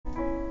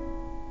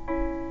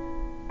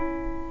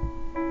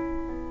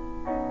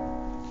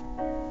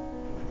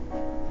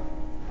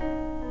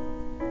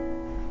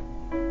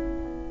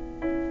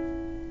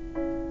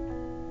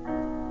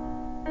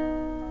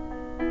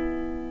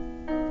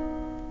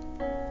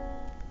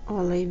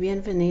Hola y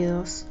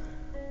bienvenidos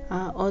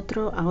a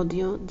otro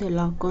audio de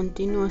la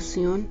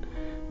continuación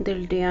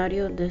del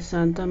Diario de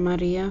Santa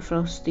María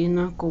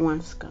Faustina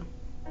Kowalska.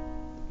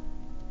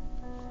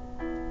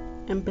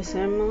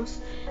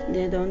 Empecemos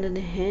de donde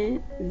dejé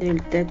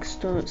del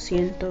texto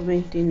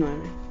 129.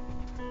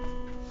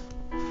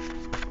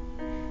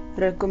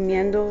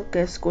 Recomiendo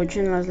que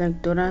escuchen las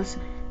lecturas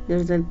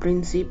desde el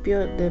principio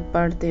de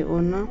parte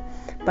 1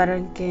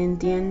 para que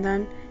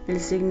entiendan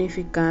el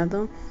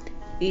significado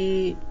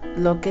y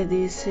lo que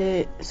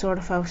dice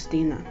Sor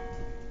Faustina.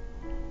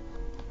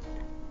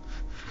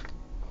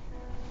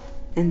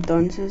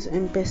 Entonces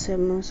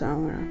empecemos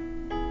ahora.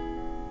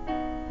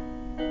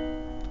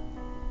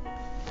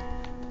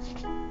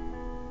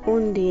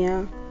 Un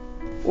día,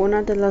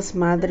 una de las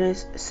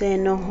madres se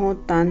enojó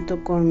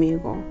tanto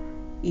conmigo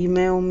y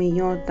me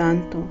humilló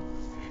tanto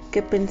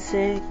que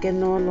pensé que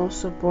no lo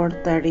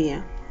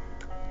soportaría.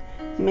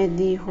 Me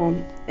dijo,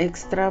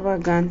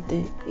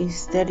 extravagante,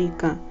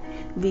 histérica,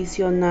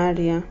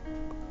 visionaria,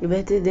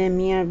 vete de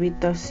mi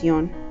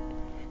habitación,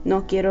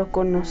 no quiero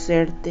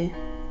conocerte.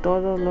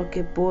 Todo lo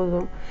que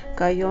pudo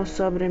cayó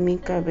sobre mi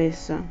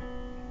cabeza.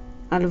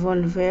 Al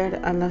volver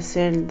a la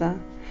celda,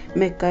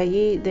 me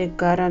caí de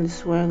cara al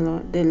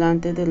suelo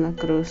delante de la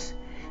cruz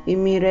y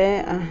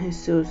miré a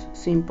Jesús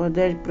sin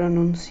poder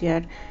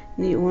pronunciar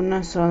ni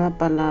una sola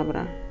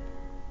palabra.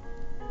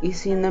 Y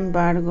sin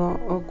embargo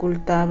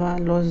ocultaba a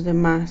los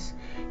demás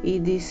y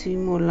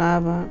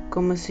disimulaba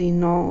como si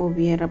no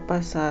hubiera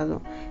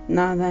pasado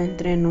nada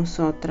entre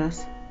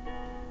nosotras.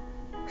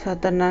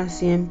 Satanás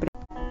siempre.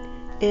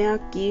 He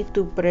aquí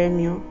tu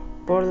premio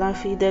por la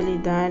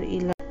fidelidad y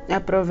la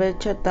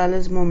aprovecha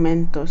tales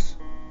momentos.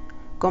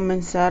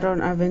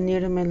 Comenzaron a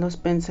venirme los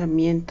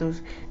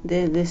pensamientos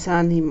de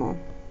desánimo.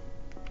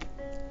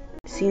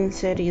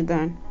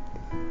 Sinceridad.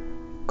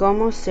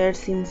 ¿Cómo ser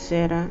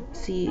sincera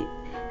si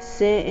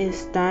se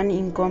es tan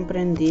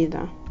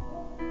incomprendida?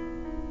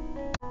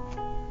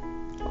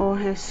 Oh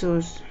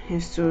Jesús,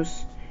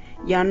 Jesús,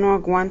 ya no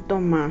aguanto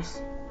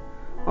más.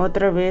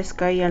 Otra vez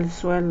caí al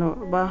suelo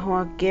bajo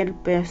aquel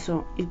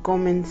peso y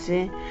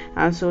comencé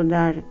a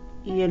sudar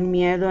y el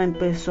miedo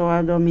empezó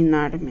a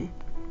dominarme.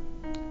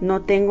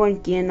 No tengo en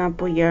quién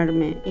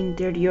apoyarme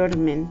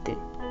interiormente.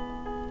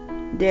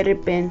 De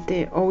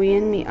repente oí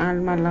en mi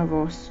alma la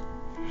voz: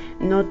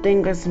 no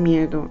tengas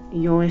miedo,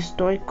 yo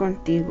estoy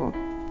contigo.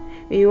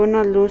 Y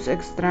una luz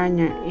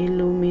extraña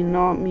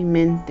iluminó mi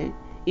mente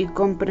y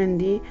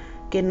comprendí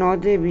que no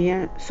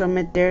debía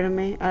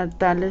someterme a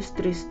tales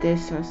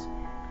tristezas.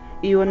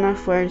 Y una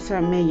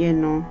fuerza me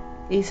llenó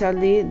y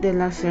salí de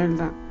la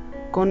celda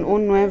con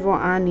un nuevo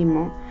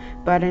ánimo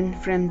para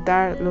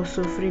enfrentar los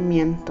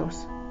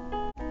sufrimientos.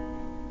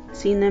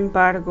 Sin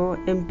embargo,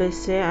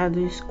 empecé a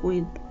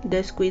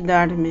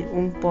descuidarme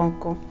un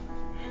poco.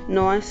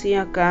 No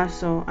hacía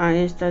caso a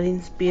estas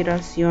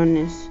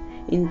inspiraciones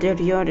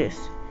interiores.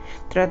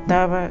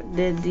 Trataba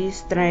de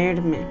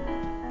distraerme,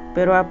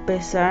 pero a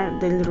pesar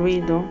del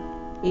ruido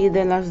y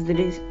de las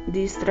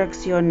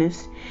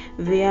distracciones,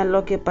 veía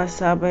lo que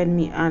pasaba en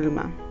mi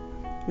alma.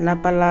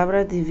 La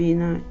palabra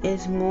divina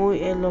es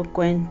muy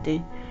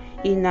elocuente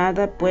y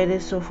nada puede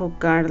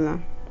sofocarla.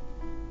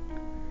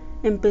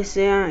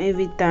 Empecé a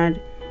evitar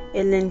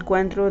el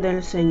encuentro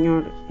del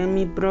Señor en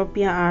mi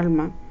propia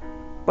alma,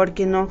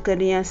 porque no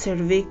quería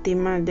ser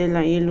víctima de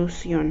la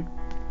ilusión.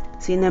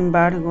 Sin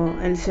embargo,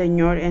 el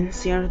Señor en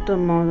cierto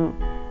modo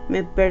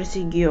me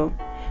persiguió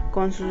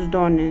con sus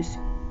dones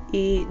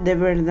y de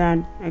verdad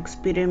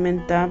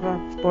experimentaba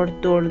por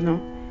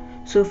turno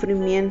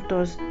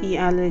sufrimientos y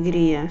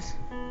alegrías.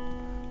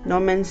 No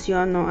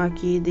menciono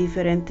aquí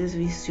diferentes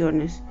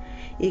visiones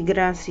y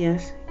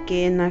gracias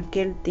que en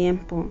aquel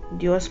tiempo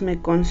Dios me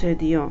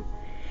concedió,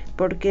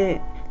 porque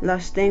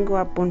las tengo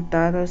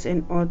apuntadas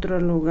en otro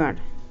lugar.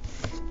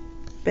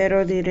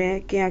 Pero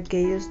diré que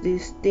aquellos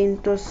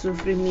distintos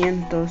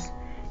sufrimientos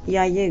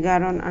ya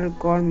llegaron al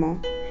colmo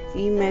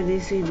y me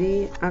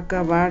decidí a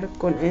acabar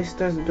con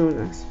estas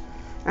dudas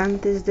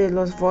antes de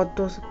los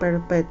votos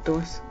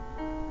perpetuos.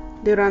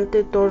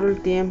 Durante todo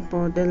el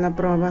tiempo de la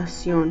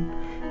probación,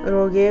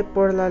 rogué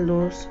por la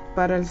luz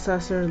para el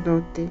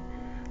sacerdote,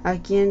 a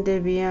quien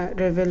debía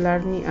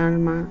revelar mi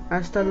alma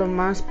hasta lo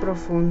más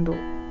profundo,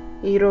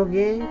 y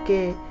rogué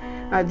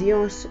a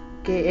Dios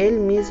que Él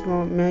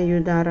mismo me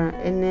ayudara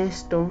en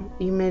esto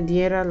y me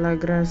diera la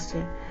gracia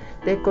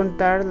de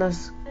contar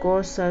las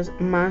cosas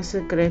más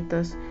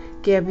secretas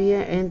que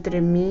había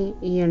entre mí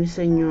y el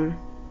Señor,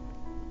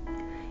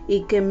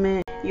 y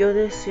que yo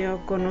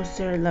deseo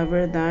conocer la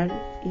verdad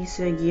y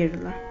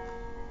seguirla.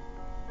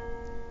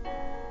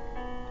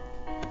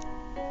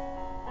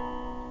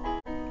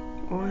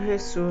 Oh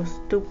Jesús,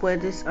 tú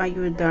puedes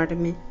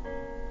ayudarme.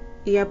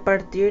 Y a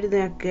partir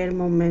de aquel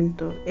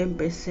momento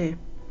empecé.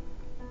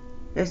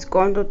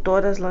 Escondo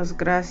todas las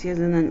gracias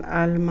en el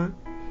alma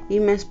y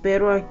me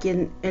espero a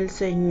quien el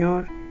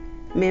Señor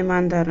me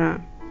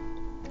mandará.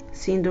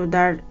 Sin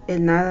dudar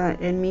en nada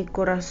en mi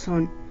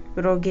corazón,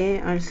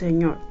 rogué al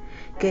Señor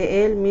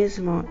que Él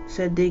mismo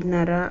se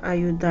dignará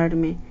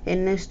ayudarme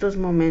en estos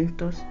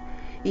momentos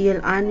y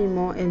el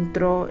ánimo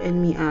entró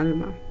en mi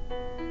alma.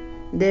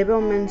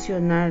 Debo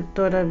mencionar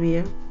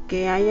todavía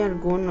que hay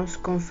algunos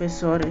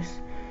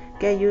confesores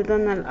que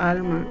ayudan al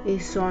alma y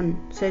son,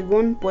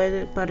 según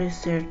puede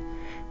parecer,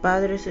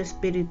 padres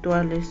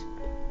espirituales,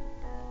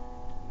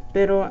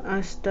 pero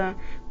hasta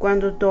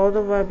cuando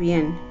todo va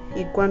bien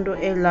y cuando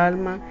el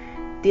alma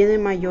tiene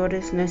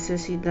mayores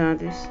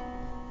necesidades,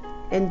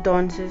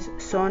 entonces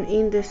son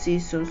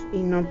indecisos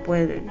y no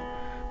pueden,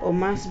 o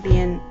más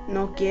bien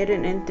no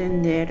quieren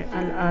entender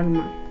al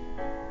alma.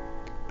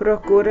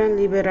 Procuran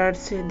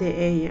liberarse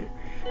de ella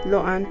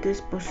lo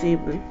antes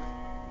posible,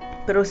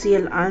 pero si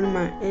el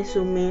alma es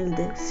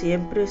humilde,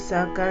 siempre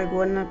saca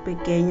alguna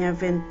pequeña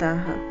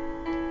ventaja.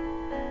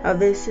 A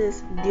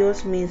veces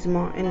Dios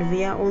mismo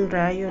envía un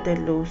rayo de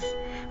luz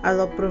a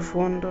lo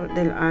profundo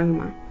del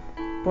alma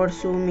por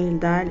su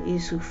humildad y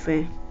su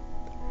fe.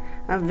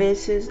 A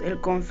veces el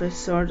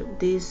confesor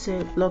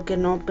dice lo que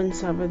no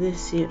pensaba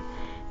decir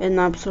en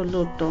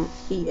absoluto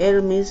y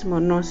él mismo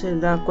no se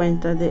da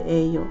cuenta de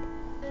ello,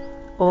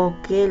 o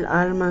que el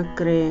alma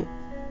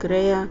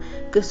crea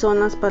que son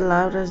las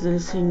palabras del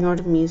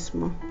Señor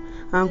mismo,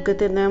 aunque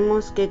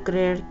tenemos que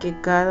creer que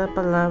cada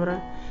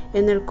palabra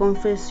en el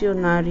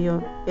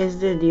confesionario es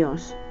de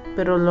Dios,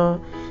 pero lo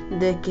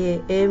de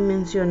que he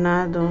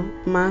mencionado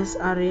más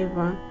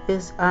arriba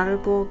es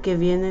algo que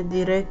viene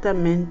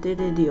directamente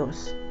de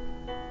Dios.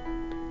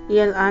 Y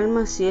el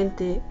alma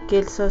siente que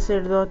el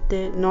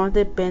sacerdote no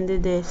depende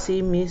de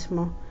sí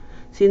mismo,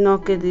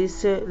 sino que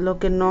dice lo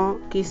que no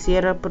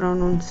quisiera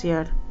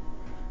pronunciar,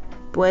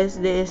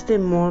 pues de este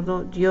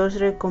modo Dios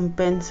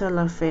recompensa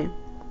la fe.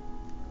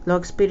 Lo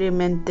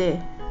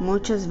experimenté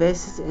muchas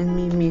veces en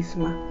mí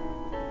misma.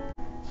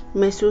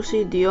 Me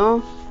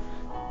sucedió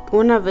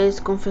una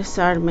vez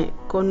confesarme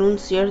con un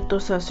cierto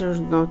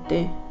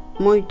sacerdote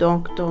muy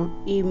docto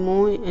y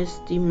muy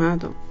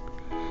estimado.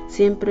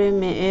 Siempre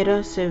me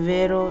era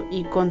severo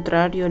y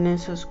contrario en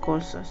esas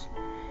cosas,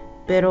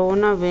 pero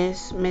una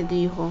vez me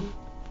dijo: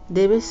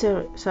 debes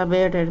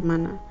saber,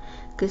 hermana,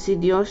 que si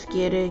Dios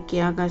quiere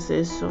que hagas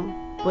eso,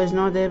 pues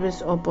no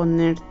debes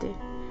oponerte.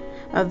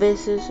 A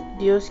veces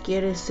Dios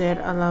quiere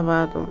ser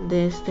alabado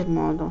de este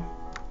modo.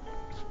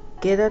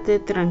 Quédate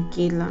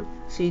tranquila,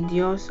 si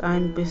Dios ha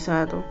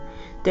empezado,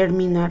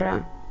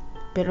 terminará.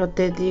 Pero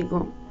te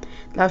digo,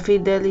 la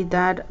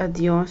fidelidad a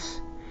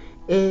Dios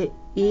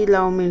y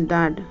la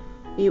humildad,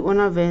 y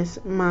una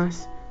vez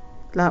más,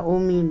 la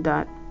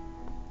humildad.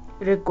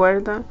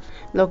 Recuerda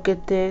lo que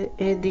te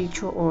he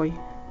dicho hoy.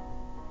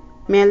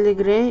 Me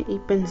alegré y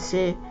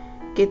pensé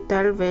que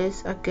tal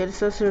vez aquel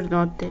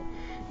sacerdote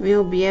me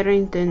hubiera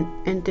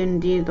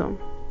entendido,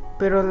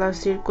 pero las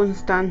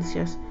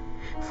circunstancias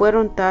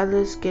fueron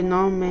tales que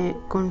no me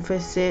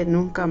confesé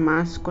nunca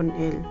más con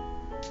él.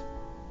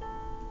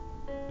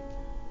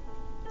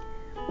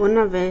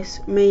 Una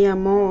vez me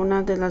llamó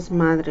una de las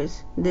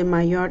madres de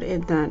mayor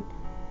edad,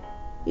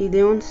 y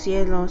de un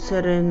cielo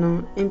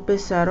sereno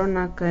empezaron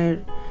a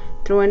caer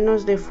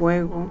truenos de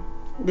fuego,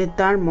 de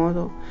tal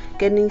modo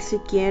que ni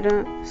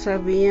siquiera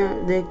sabía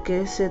de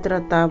qué se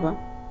trataba.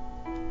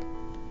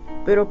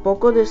 Pero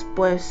poco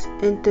después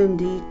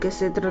entendí que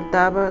se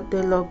trataba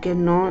de lo que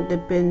no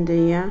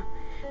dependía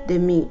de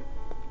mí.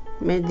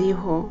 Me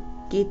dijo: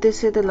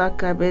 quítese de la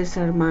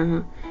cabeza,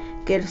 hermana,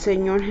 que el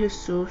Señor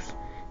Jesús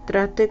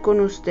trate con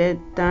usted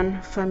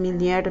tan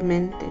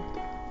familiarmente,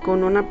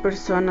 con una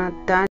persona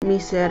tan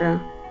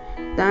mísera,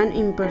 tan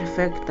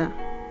imperfecta.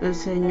 El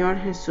Señor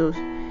Jesús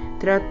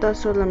trata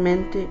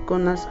solamente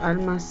con las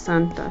almas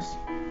santas.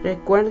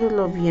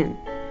 Recuérdelo bien.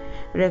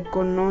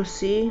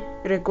 Reconocí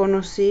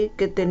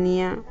que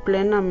tenía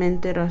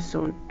plenamente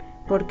razón,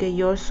 porque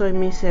yo soy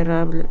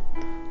miserable.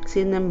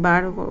 Sin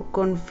embargo,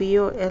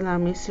 confío en la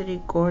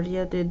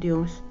misericordia de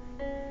Dios.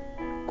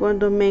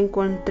 Cuando me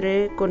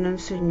encontré con el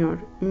Señor,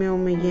 me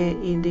humillé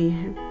y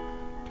dije: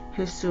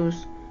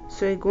 Jesús,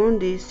 según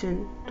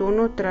dicen, tú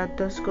no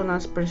tratas con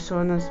las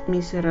personas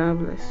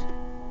miserables.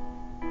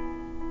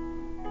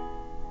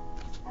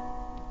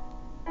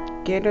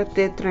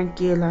 Quédate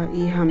tranquila,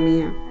 hija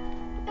mía.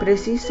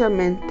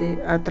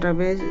 Precisamente a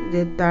través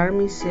de tal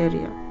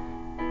miseria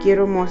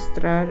quiero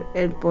mostrar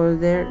el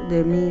poder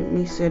de mi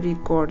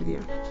misericordia.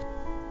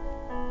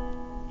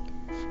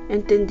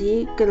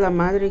 Entendí que la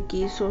madre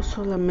quiso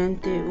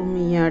solamente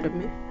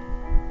humillarme.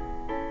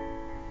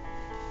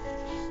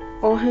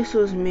 Oh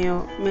Jesús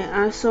mío, me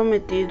has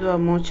sometido a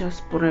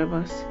muchas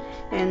pruebas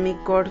en mi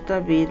corta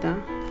vida.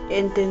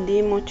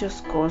 Entendí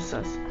muchas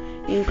cosas,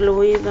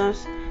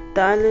 incluidas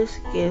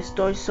tales que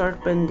estoy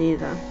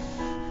sorprendida.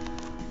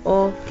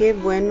 Oh, qué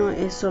bueno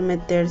es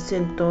someterse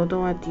en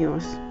todo a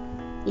Dios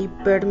y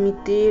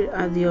permitir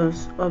a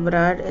Dios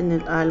obrar en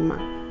el alma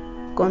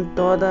con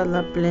toda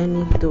la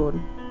plenitud.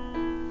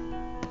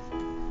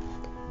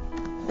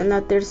 En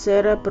la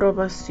tercera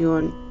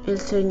probación, el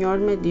Señor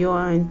me dio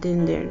a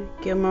entender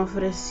que me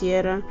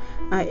ofreciera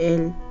a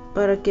Él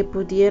para que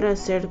pudiera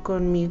hacer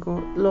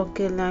conmigo lo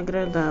que le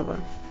agradaba.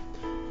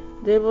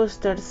 Debo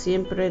estar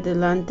siempre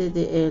delante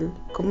de Él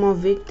como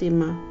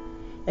víctima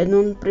en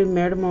un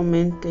primer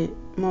momento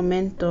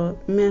momento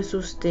me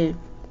asusté,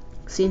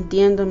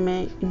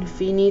 sintiéndome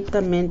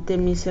infinitamente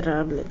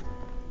miserable,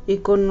 y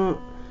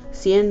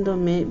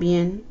conociéndome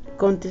bien,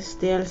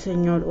 contesté al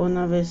Señor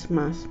una vez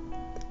más: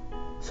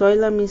 soy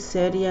la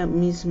miseria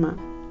misma,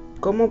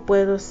 ¿cómo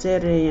puedo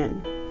ser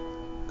real?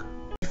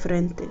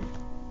 Frente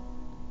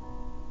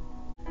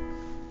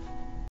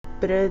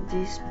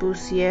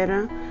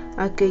predispusiera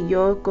a que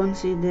yo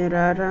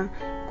considerara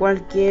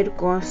cualquier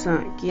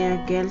cosa que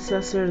aquel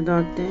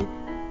sacerdote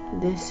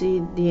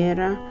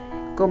decidiera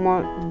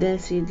como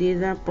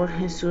decidida por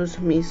Jesús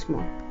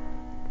mismo.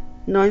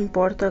 No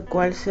importa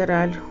cuál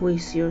será el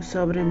juicio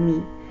sobre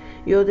mí,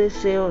 yo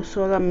deseo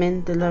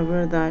solamente la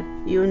verdad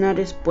y una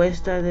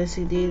respuesta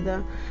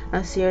decidida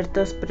a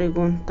ciertas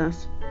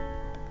preguntas.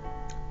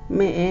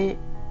 Me he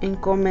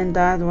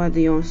encomendado a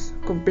Dios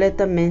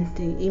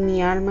completamente y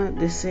mi alma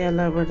desea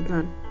la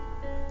verdad.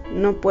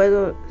 No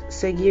puedo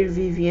seguir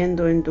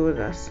viviendo en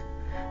dudas,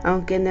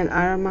 aunque en el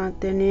alma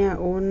tenía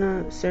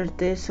una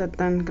certeza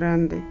tan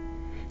grande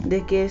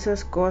de que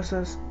esas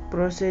cosas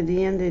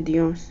procedían de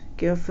Dios,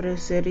 que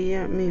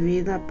ofrecería mi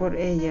vida por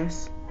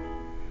ellas.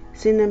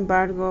 Sin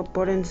embargo,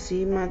 por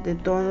encima de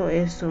todo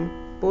eso,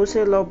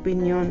 puse la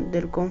opinión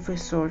del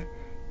confesor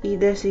y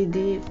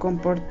decidí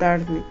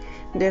comportarme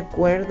de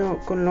acuerdo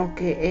con lo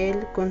que él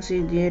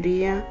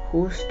consideraría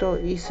justo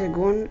y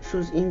según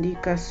sus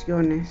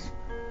indicaciones.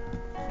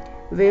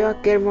 Veo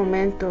aquel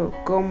momento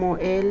como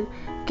el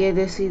que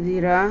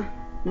decidirá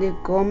de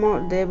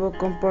cómo debo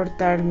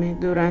comportarme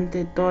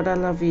durante toda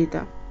la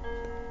vida.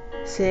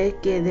 Sé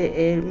que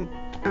de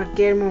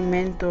aquel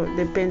momento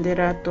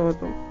dependerá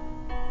todo.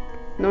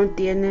 No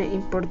tiene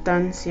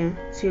importancia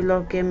si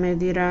lo que me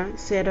dirá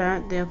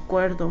será de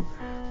acuerdo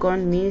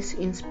con mis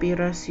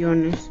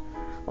inspiraciones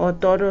o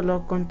todo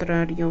lo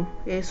contrario,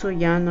 eso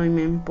ya no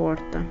me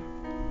importa.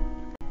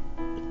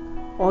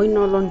 Hoy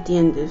no lo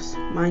entiendes,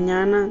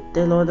 mañana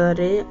te lo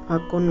daré a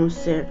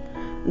conocer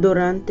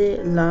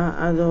durante la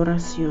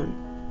adoración.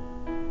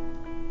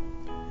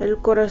 El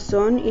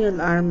corazón y el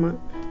alma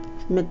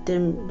me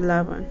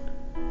temblaban.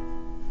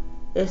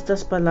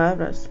 Estas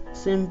palabras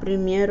se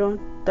imprimieron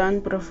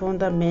tan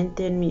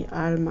profundamente en mi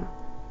alma.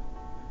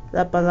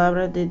 La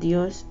palabra de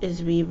Dios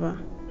es viva.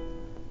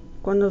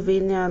 Cuando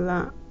vine a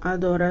la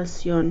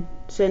adoración,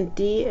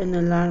 sentí en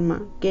el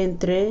alma que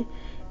entré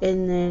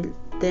en el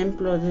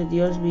templo de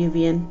Dios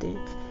viviente,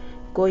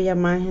 cuya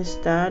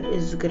majestad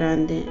es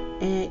grande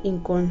e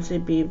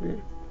inconcebible.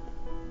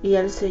 Y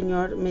el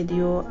Señor me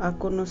dio a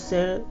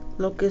conocer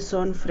lo que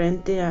son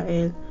frente a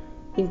Él,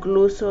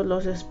 incluso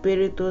los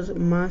espíritus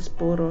más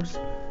puros.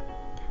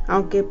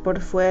 Aunque por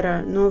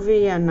fuera no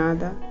veía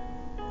nada,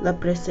 la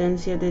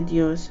presencia de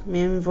Dios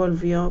me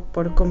envolvió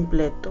por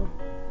completo.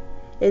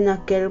 En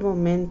aquel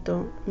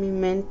momento mi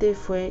mente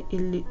fue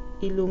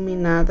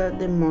iluminada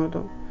de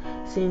modo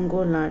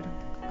singular.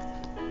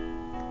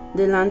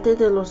 Delante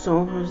de los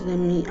ojos de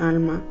mi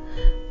alma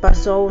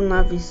pasó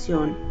una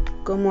visión,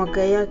 como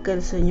aquella que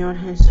el Señor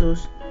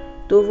Jesús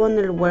tuvo en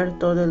el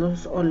huerto de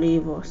los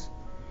olivos.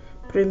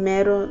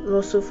 Primero,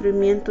 los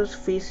sufrimientos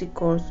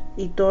físicos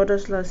y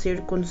todas las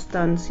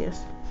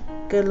circunstancias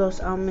que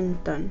los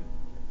aumentan,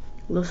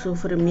 los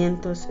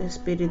sufrimientos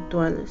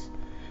espirituales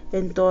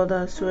en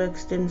toda su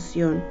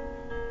extensión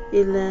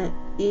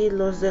y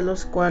los de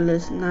los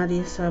cuales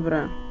nadie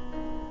sabrá.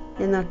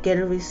 En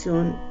aquella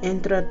visión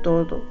entra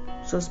todo,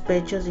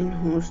 sospechas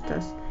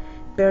injustas,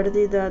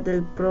 pérdida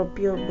del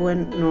propio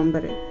buen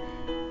nombre.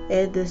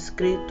 He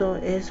descrito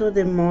eso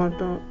de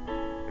modo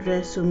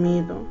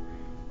resumido,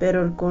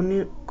 pero el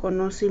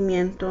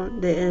conocimiento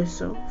de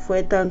eso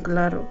fue tan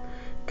claro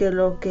que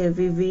lo que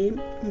viví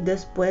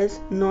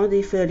después no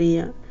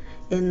difería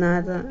en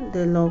nada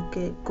de lo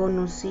que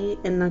conocí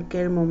en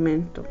aquel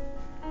momento.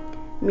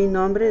 Mi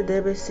nombre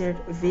debe ser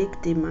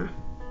víctima.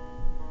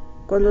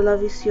 Cuando la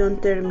visión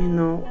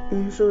terminó,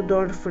 un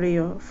sudor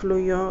frío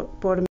fluyó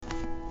por mí.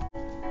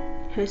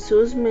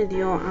 Jesús me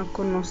dio a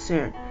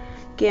conocer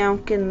que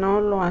aunque no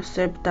lo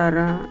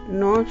aceptara,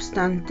 no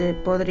obstante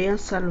podría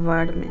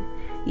salvarme,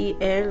 y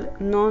Él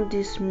no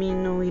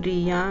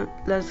disminuiría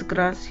las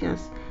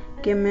gracias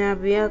que me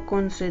había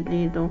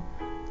concedido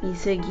y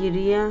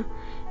seguiría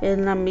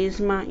en la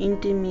misma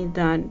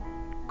intimidad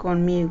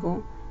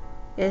conmigo.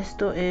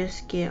 Esto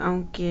es que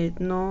aunque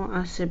no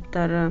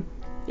aceptara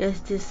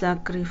este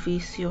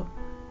sacrificio,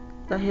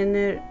 la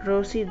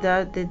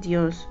generosidad de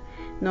Dios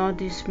no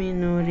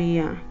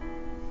disminuiría.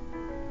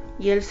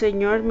 Y el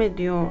Señor me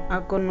dio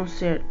a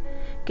conocer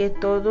que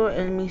todo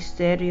el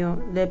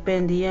misterio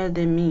dependía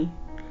de mí,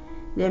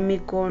 de mi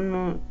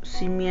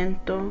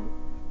conocimiento,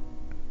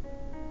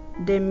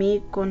 de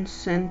mi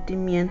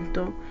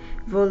consentimiento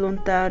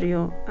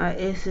voluntario a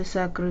ese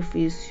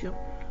sacrificio,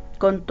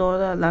 con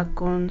toda la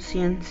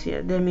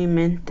conciencia de mi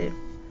mente.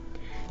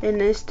 En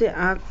este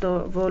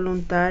acto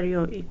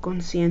voluntario y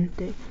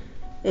consciente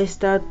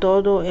está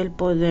todo el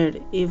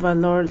poder y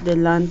valor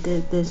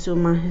delante de su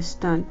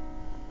majestad.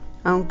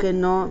 Aunque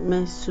no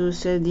me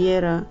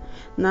sucediera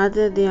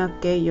nada de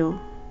aquello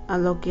a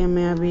lo que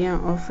me había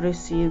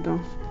ofrecido,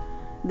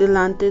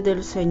 delante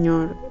del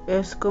Señor.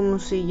 Es como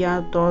si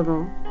ya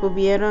todo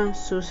hubiera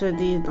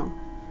sucedido.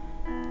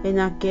 En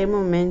aquel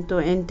momento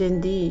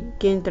entendí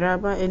que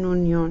entraba en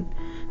unión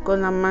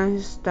con la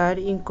majestad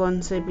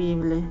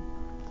inconcebible.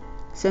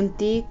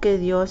 Sentí que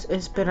Dios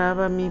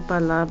esperaba mi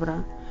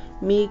palabra,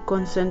 mi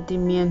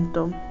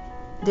consentimiento.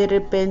 De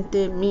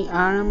repente mi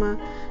alma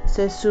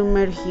se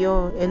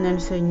sumergió en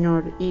el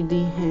Señor y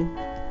dije: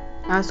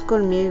 haz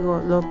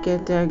conmigo lo que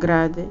te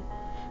agrade.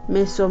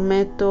 Me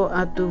someto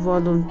a tu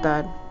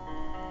voluntad.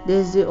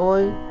 Desde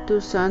hoy tu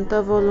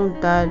santa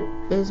voluntad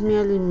es mi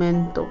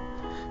alimento.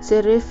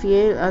 Seré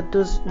fiel a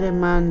tus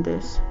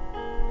demandas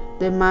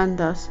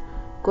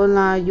con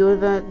la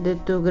ayuda de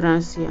tu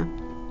gracia.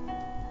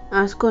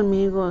 Haz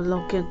conmigo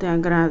lo que te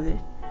agrade.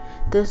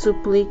 Te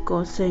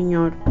suplico,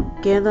 Señor,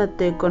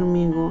 quédate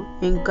conmigo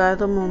en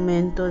cada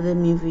momento de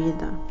mi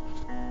vida.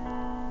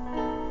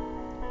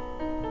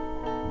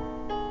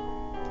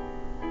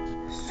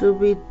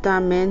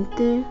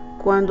 Súbitamente,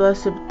 cuando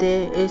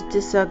acepté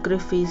este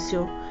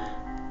sacrificio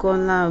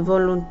con la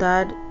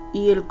voluntad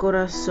y el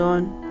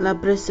corazón, la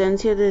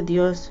presencia de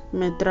Dios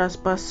me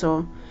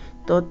traspasó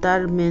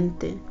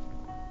totalmente.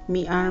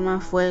 Mi alma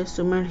fue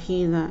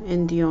sumergida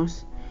en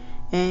Dios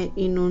e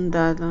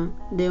inundada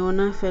de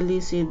una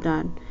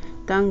felicidad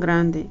tan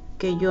grande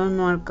que yo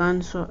no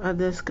alcanzo a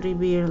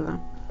describirla,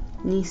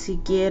 ni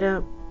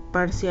siquiera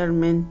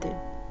parcialmente.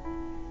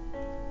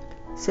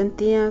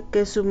 Sentía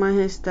que su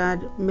majestad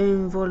me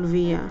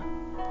envolvía.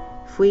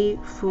 Fui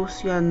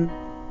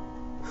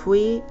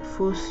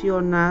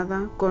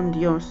fusionada con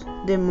Dios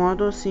de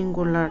modo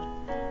singular.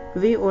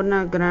 Vi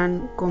una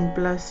gran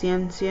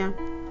complacencia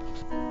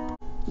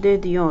de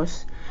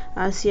Dios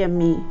hacia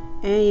mí,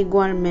 e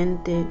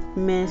igualmente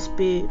mi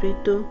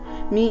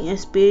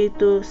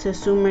espíritu se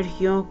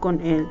sumergió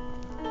con él.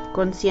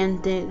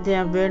 Consciente de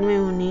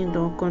haberme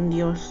unido con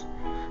Dios,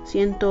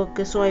 siento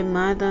que soy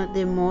amada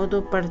de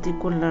modo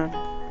particular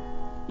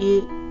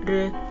y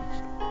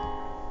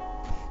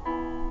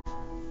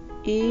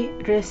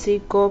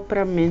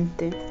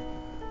recíprocamente.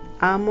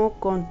 Amo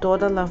con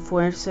toda la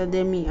fuerza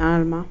de mi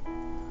alma.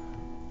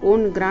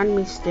 Un gran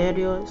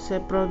misterio se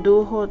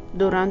produjo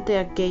durante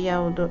aquella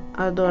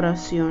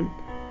adoración,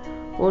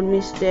 un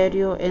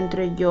misterio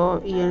entre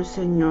yo y el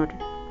Señor,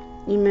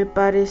 y me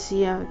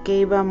parecía que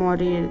iba a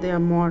morir de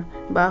amor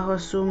bajo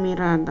su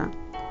mirada.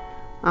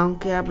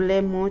 Aunque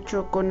hablé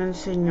mucho con el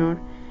Señor,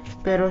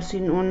 pero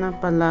sin una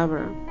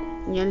palabra,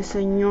 y el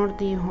Señor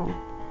dijo: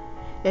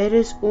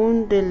 eres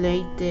un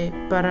deleite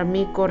para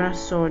mi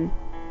corazón.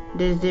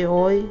 Desde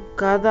hoy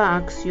cada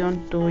acción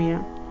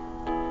tuya,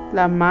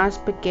 la más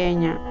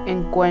pequeña,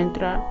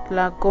 encuentra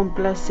la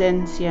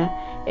complacencia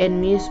en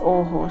mis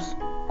ojos,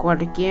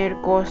 cualquier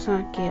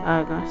cosa que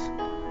hagas.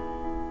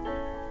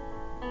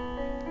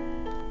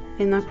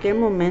 En aquel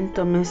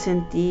momento me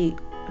sentí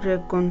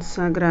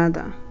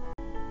reconsagrada.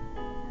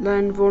 La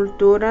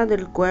envoltura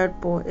del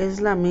cuerpo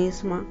es la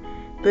misma,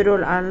 pero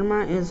el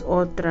alma es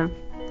otra.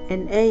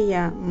 En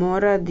ella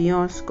mora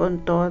Dios con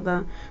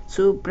toda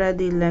su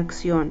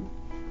predilección.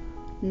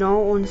 No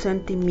un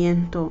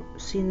sentimiento,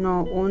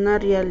 sino una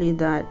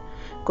realidad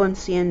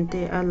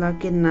consciente a la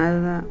que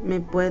nada me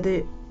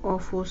puede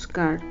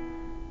ofuscar.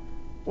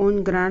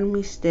 Un gran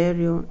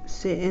misterio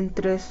se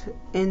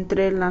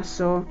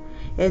entrelazó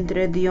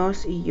entre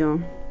Dios y yo.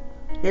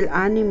 El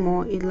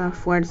ánimo y la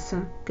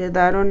fuerza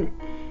quedaron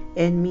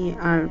en mi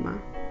alma.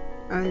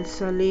 Al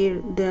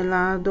salir de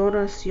la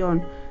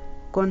adoración,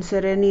 con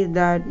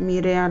serenidad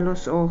miré a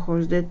los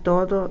ojos de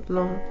todo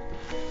lo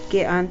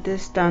que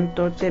antes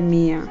tanto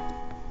temía.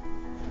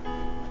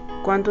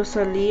 Cuando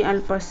salí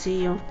al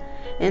pasillo,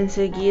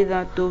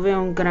 enseguida tuve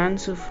un gran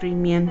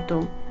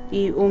sufrimiento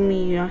y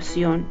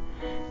humillación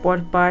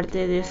por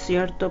parte de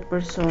cierta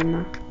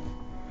persona.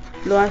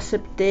 Lo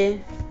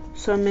acepté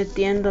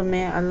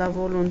sometiéndome a la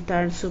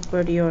voluntad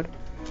superior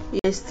y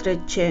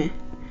estreché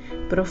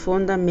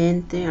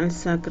profundamente al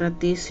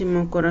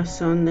Sacratísimo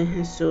Corazón de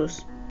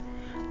Jesús.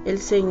 El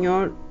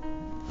Señor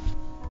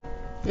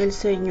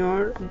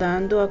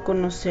dando a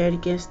conocer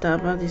que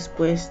estaba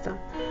dispuesta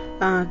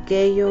a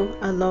aquello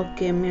a lo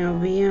que me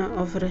había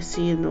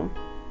ofrecido.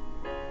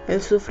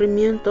 El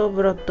sufrimiento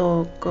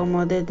brotó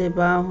como de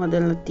debajo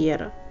de la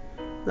tierra.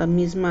 La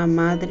misma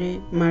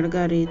Madre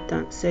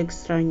Margarita se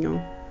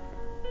extrañó.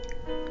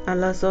 A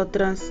las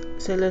otras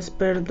se les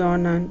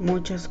perdonan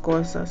muchas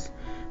cosas,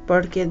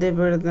 porque de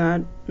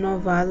verdad no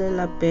vale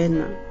la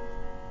pena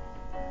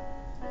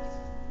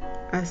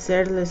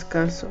hacerles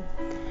caso.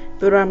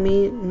 Pero a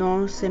mí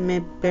no se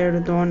me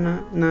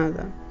perdona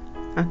nada.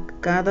 A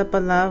cada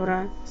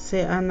palabra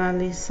se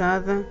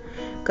analizada,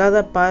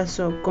 cada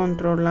paso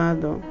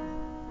controlado.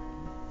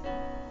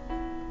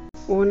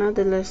 Una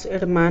de las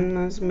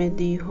hermanas me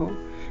dijo: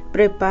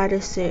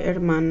 prepárese,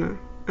 hermana,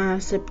 a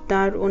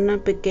aceptar una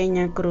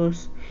pequeña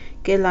cruz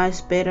que la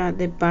espera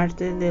de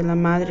parte de la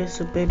Madre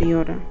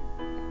Superiora.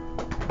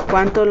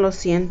 Cuánto lo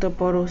siento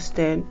por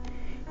usted,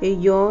 y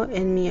yo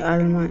en mi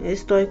alma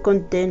estoy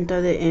contenta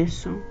de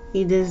eso,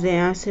 y desde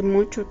hace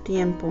mucho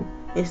tiempo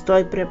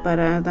estoy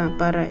preparada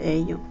para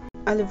ello.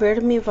 Al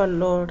ver mi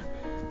valor,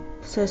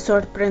 se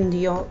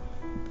sorprendió.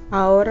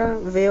 Ahora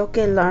veo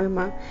que el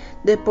alma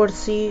de por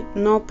sí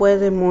no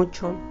puede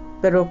mucho,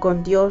 pero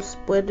con Dios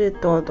puede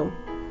todo.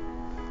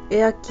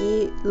 He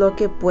aquí lo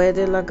que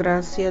puede la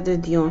gracia de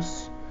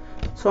Dios.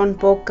 Son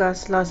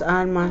pocas las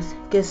almas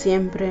que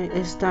siempre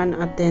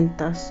están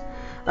atentas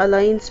a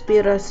la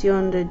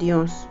inspiración de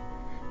Dios,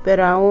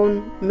 pero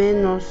aún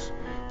menos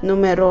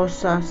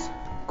numerosas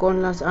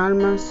con las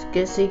almas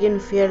que siguen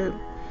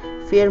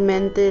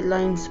fielmente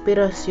la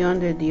inspiración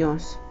de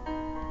Dios.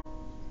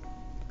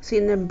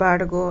 Sin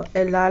embargo,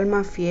 el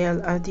alma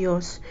fiel a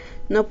Dios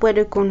no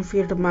puede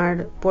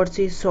confirmar por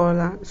sí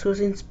sola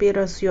sus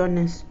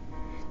inspiraciones.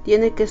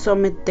 Tiene que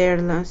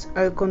someterlas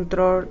al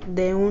control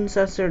de un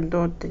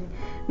sacerdote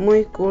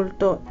muy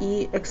culto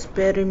y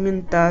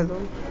experimentado,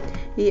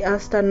 y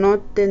hasta no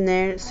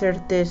tener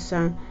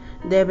certeza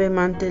debe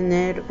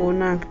mantener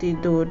una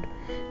actitud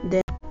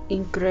de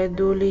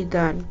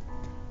incredulidad,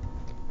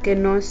 que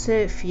no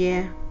se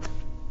fíe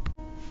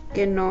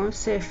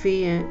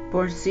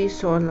por sí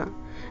sola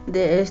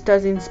de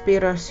estas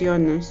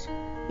inspiraciones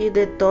y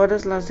de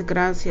todas las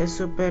gracias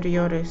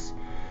superiores,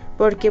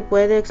 porque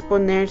puede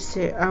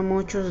exponerse a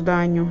muchos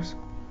daños.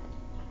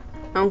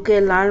 Aunque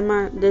el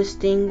alma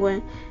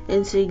distingue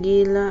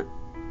enseguida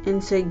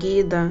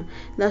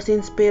las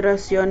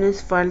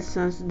inspiraciones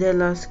falsas de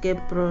las que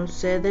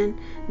proceden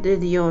de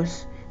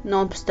Dios,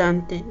 no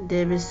obstante,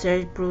 debe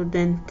ser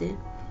prudente,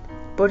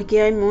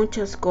 porque hay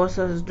muchas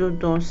cosas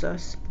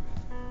dudosas.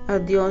 A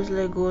Dios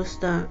le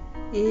gusta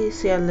y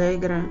se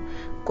alegra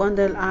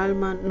cuando el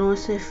alma no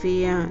se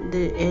fía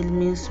de él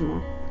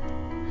mismo,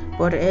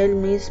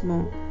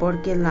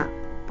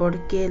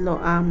 porque lo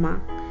ama.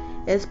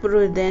 Es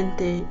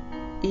prudente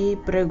y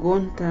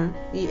pregunta,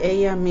 y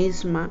ella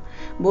misma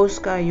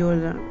busca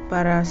ayuda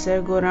para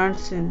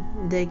asegurarse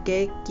de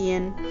que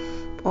quien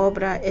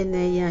obra en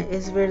ella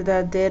es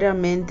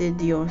verdaderamente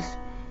Dios,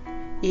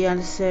 y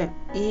al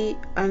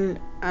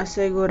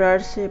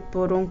asegurarse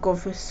por un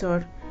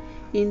confesor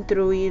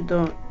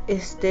instruido,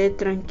 esté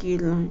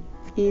tranquila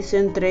y se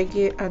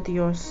entregue a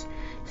Dios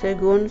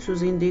según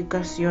sus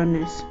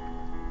indicaciones,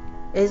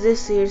 es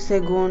decir,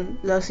 según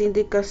las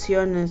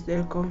indicaciones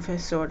del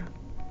confesor.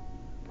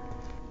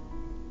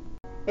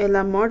 El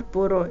amor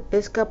puro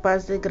es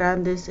capaz de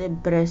grandes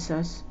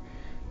empresas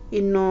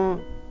y no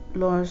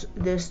los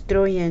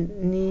destruyen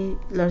ni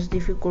las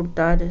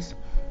dificultades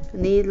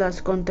ni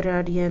las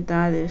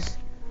contrariedades.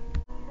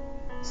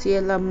 Si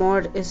el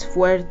amor es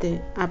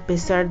fuerte a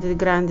pesar de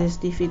grandes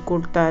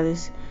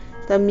dificultades,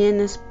 también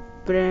es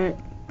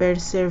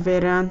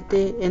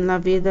perseverante en la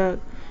vida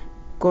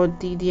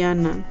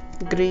cotidiana,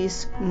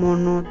 gris,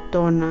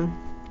 monótona.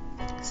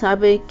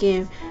 Sabe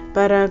que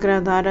para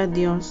agradar a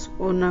Dios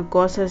una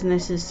cosa es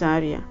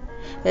necesaria,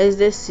 es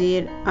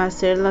decir,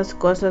 hacer las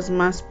cosas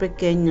más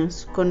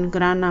pequeñas con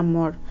gran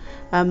amor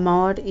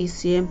y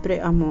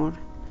siempre amor.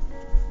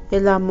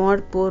 El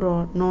amor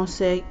puro no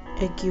se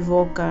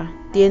equivoca,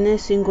 tiene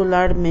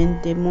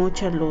singularmente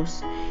mucha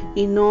luz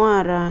y no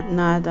hará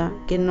nada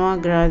que no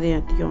agrade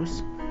a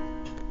Dios.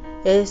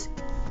 Es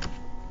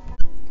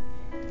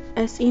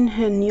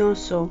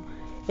ingenioso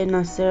en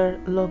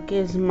hacer lo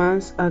que es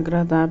más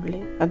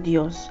agradable a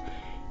Dios,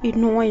 y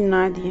no hay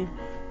nadie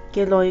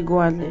que lo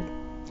iguale.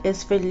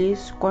 Es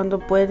feliz cuando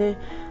puede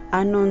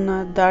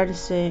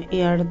anonadarse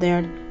y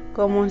arder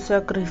como un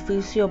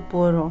sacrificio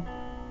puro.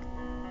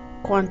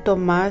 Cuanto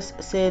más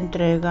se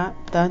entrega,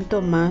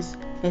 tanto más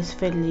es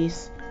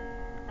feliz.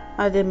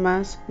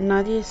 Además,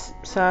 nadie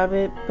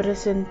sabe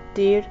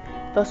presentir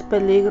los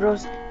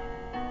peligros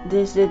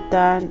desde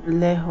tan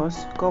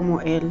lejos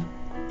como él.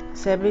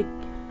 Sabe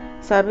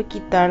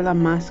quitar la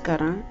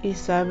máscara y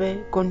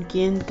sabe con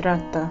quién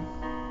trata.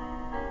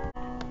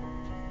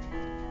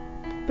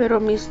 Pero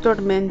mis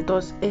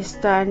tormentos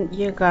están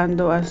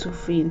llegando a su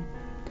fin.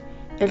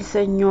 El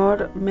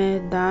Señor me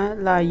da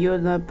la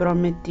ayuda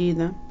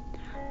prometida.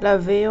 La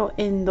veo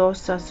en dos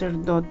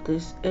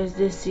sacerdotes, es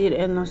decir,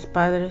 en los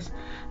padres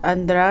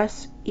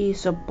András y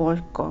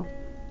Sopoco,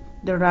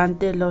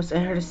 durante los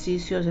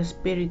ejercicios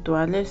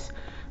espirituales,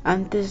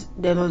 antes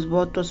de los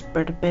votos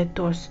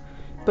perpetuos.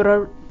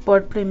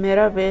 Por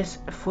primera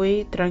vez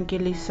fui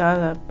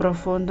tranquilizada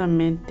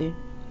profundamente,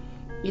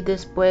 y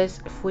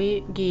después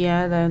fui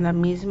guiada en la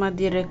misma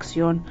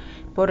dirección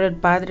por el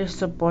padre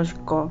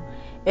Sopoco.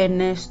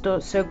 En esto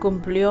se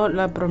cumplió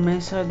la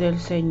promesa del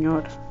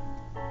Señor.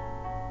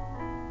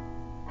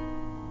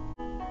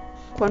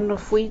 Cuando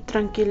fui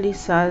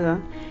tranquilizada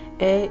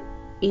e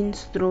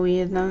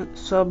instruida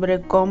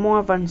sobre cómo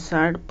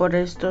avanzar por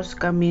estos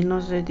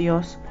caminos de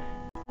Dios,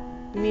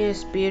 mi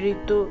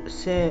espíritu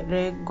se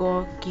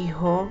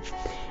regocijó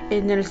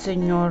en el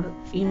Señor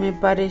y me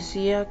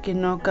parecía que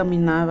no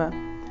caminaba,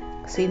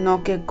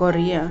 sino que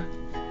corría.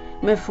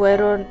 Me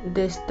fueron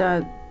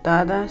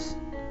desatadas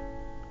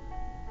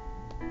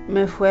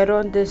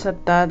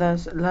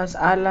las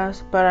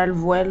alas para el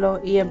vuelo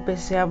y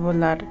empecé a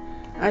volar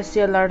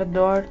hacia el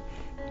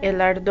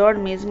ardor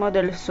mismo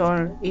del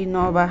sol, y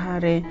no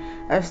bajaré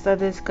hasta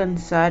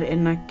descansar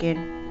en aquel.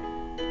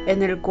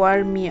 en el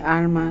cual mi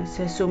alma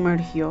se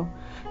sumergió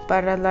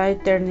para la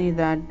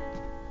eternidad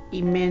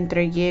y me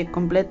entregué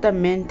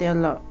completamente a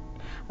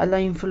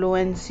la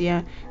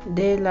influencia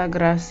de la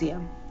gracia.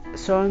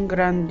 Son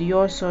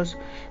grandiosos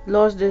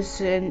los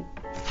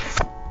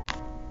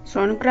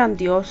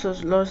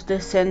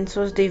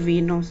descensos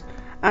divinos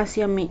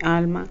hacia mi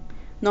alma.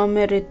 No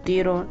me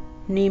retiro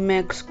ni me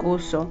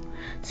excuso,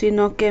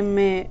 sino que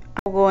me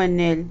ahogo en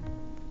él,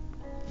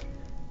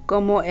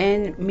 como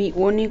en mi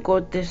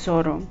único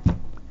tesoro.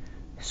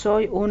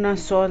 Soy una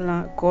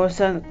sola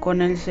cosa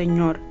con el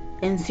Señor.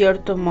 En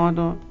cierto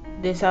modo,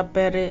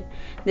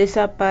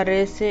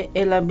 desaparece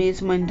el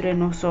abismo entre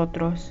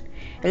nosotros,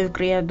 el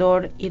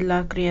Creador y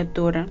la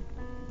criatura.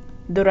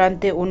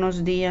 Durante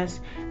unos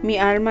días, mi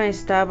alma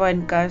estaba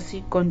en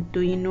casi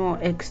continuo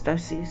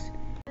éxtasis.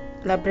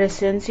 La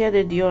presencia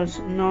de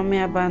Dios no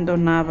me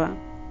abandonaba,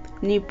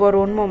 ni por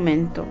un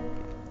momento,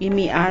 y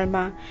mi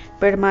alma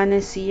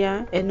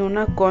permanecía en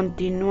una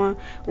continua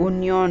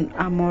unión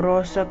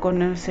amorosa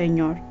con el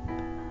Señor.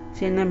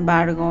 Sin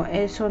embargo,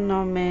 eso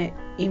no me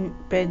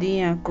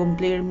impedía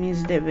cumplir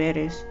mis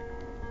deberes.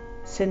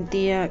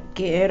 Sentía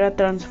que era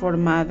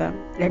transformada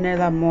en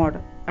el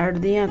amor,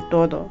 ardía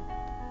todo,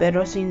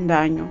 pero sin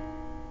daño.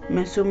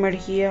 Me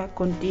sumergía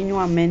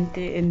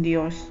continuamente en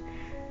Dios.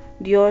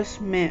 Dios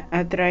me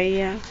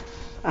atraía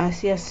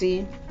hacia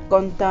sí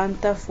con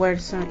tanta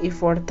fuerza y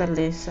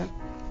fortaleza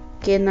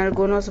que en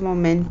algunos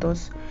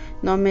momentos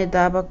no me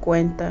daba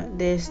cuenta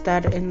de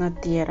estar en la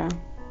tierra.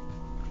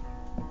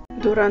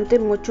 Durante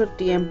mucho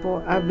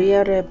tiempo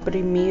había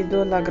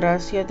reprimido la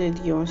gracia de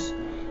Dios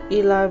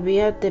y la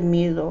había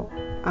temido.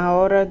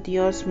 Ahora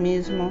Dios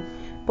mismo,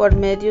 por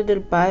medio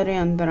del Padre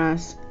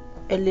András,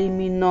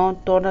 eliminó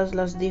todas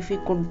las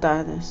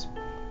dificultades.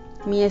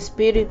 Mi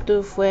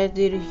espíritu fue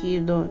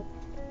dirigido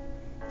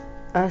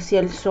hacia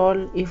el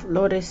sol y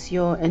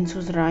floreció en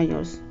sus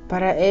rayos.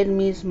 Para él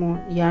mismo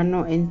ya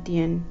no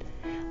entiende.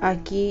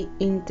 Aquí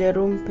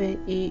interrumpe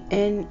y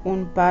en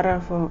un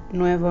párrafo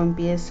nuevo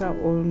empieza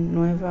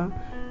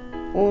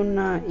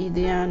una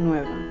idea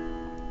nueva.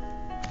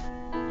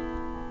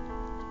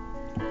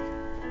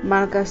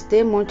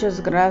 Malgasté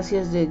muchas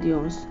gracias de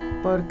Dios,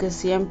 porque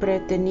siempre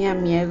tenía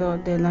miedo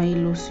de la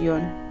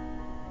ilusión.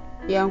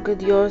 Y aunque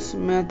Dios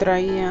me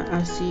atraía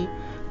así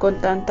con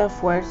tanta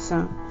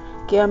fuerza,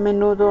 que a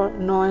menudo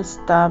no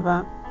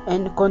estaba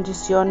en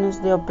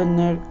condiciones de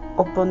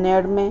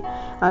oponerme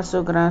a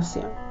su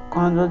gracia,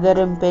 cuando de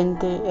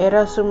repente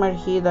era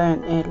sumergida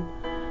en él,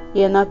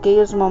 y en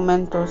aquellos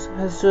momentos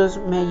Jesús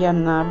me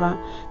llenaba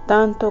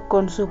tanto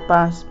con su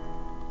paz,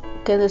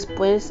 que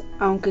después,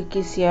 aunque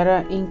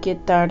quisiera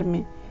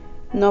inquietarme,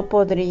 no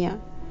podría.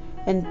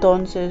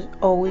 Entonces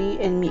oí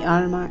en mi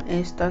alma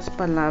estas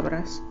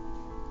palabras: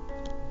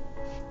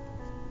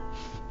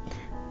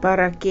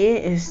 para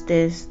que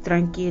estés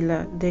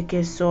tranquila de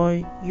que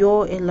soy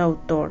yo el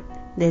autor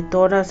de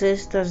todas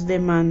estas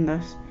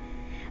demandas.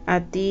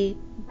 A ti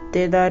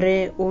te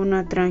daré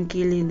una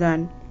tranquilidad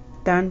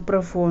tan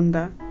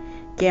profunda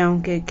que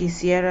aunque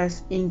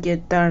quisieras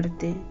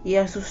inquietarte y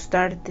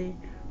asustarte,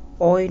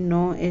 hoy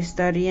no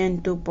estaría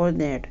en tu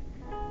poder.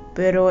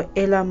 Pero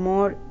el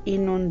amor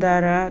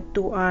inundará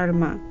tu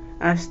alma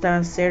hasta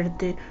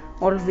hacerte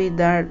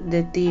olvidar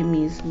de ti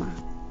misma.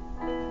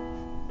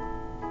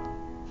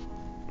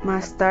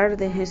 Más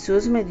tarde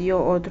Jesús me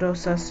dio otro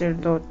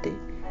sacerdote,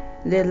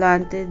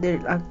 delante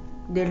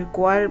del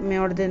cual me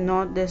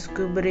ordenó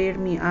descubrir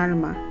mi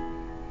alma.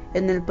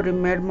 En el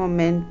primer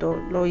momento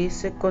lo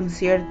hice con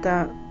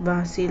cierta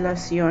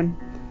vacilación,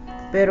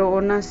 pero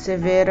una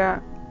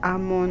severa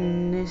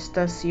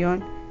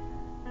amonestación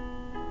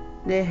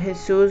de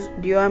Jesús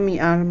dio a mi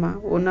alma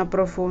una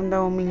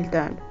profunda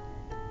humildad.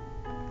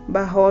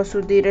 Bajo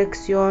su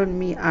dirección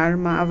mi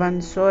alma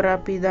avanzó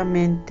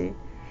rápidamente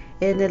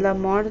en el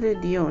amor de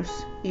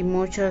Dios, y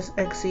muchas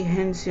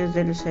exigencias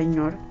del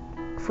Señor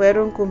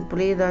fueron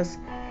cumplidas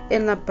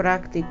en la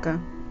práctica.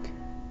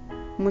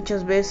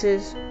 Muchas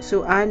veces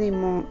su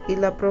ánimo y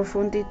la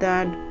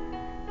profundidad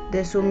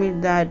de su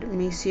humildad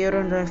me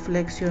hicieron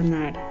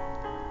reflexionar.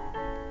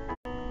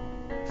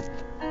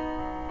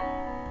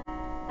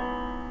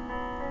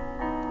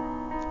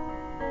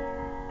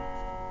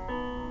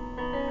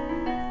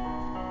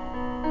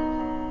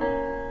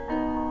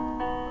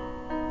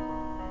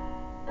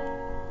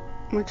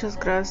 Muchas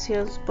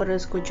gracias por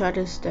escuchar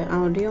este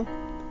audio.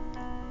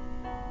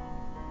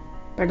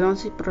 Perdón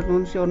si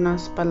pronuncio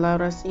unas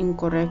palabras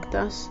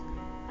incorrectas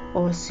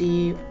o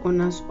si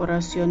unas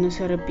oraciones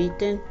se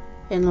repiten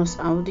en los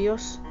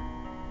audios.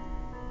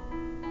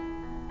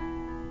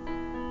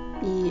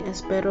 Y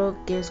espero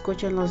que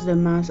escuchen los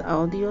demás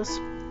audios.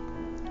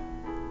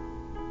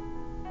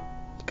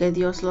 Que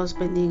Dios los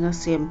bendiga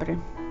siempre.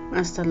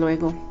 Hasta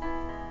luego.